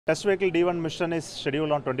Test Vehicle-D1 mission is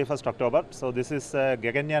scheduled on 21st October. So this is a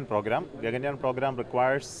Gaganyaan program. Gaganyaan program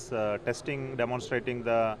requires testing, demonstrating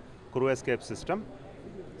the crew escape system.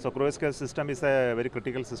 So crew escape system is a very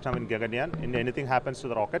critical system in Gaganyaan. If anything happens to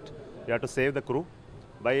the rocket, you have to save the crew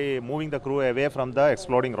by moving the crew away from the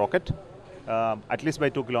exploding rocket, at least by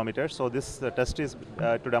 2 kilometers. So this test is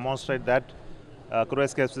to demonstrate that crew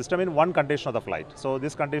escape system in one condition of the flight. So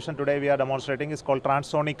this condition today we are demonstrating is called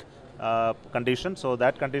Transonic condition. So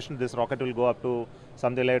that condition, this rocket will go up to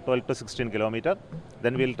something like 12 to 16 kilometers.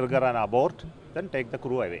 Then we'll trigger an abort, then take the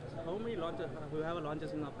crew away. How many launches? We have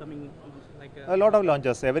launches in the upcoming months? A lot of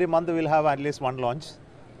launches. Every month we'll have at least one launch.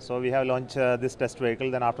 So we have launched this test vehicle.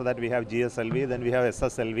 Then after that we have GSLV. Then we have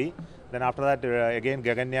SSLV. Then after that again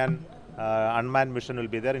Gaganyaan unmanned mission will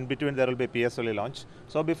be there. In between there will be PSLV launch.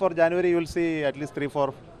 So before January you will see at least 3,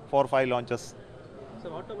 4, 5 launches.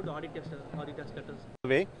 So what about the audit test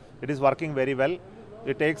status? It is working very well.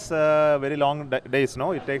 It takes very long days,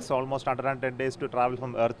 no? It takes almost 110 days to travel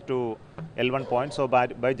from Earth to L1 point. So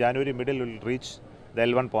by January middle we will reach the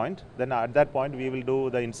L1 point. Then at that point we will do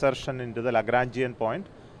the insertion into the Lagrangian point.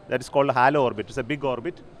 That is called halo orbit. It's a big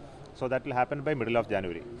orbit. So that will happen by middle of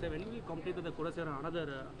January. So when we complete the Kodasera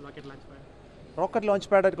another rocket launch pad? Rocket launch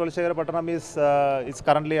pad at Kodasera is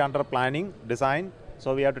currently under planning, design.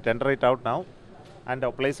 So we have to tender it out now and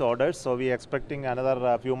place orders. So we are expecting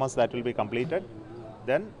another few months that will be completed.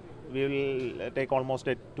 Then we will take almost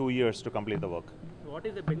 2 years to complete the work. What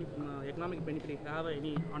is the economic benefit? Do you have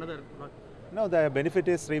any another? No, the benefit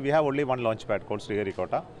is we have only one launch pad called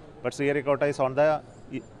Sriharikota, but Sriharikota is on the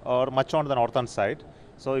much on the northern side.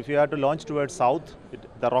 So if you have to launch towards south,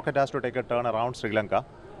 the rocket has to take a turn around Sri Lanka,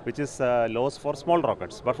 which is loss for small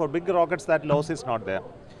rockets. But for big rockets, that loss is not there.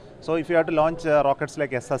 So if you have to launch rockets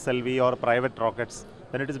like SSLV or private rockets,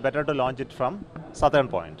 then it is better to launch it from southern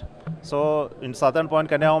point. So in southern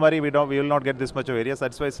point, Kanyakumari, we will not get this much of areas.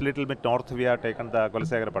 That's why it's a little bit north. We have taken the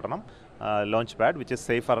Kolasegarapattanam launch pad, which is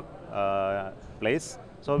safer place.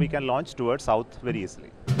 So we can launch towards south very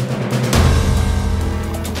easily.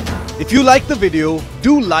 If you like the video,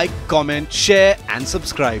 do like, comment, share and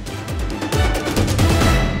subscribe.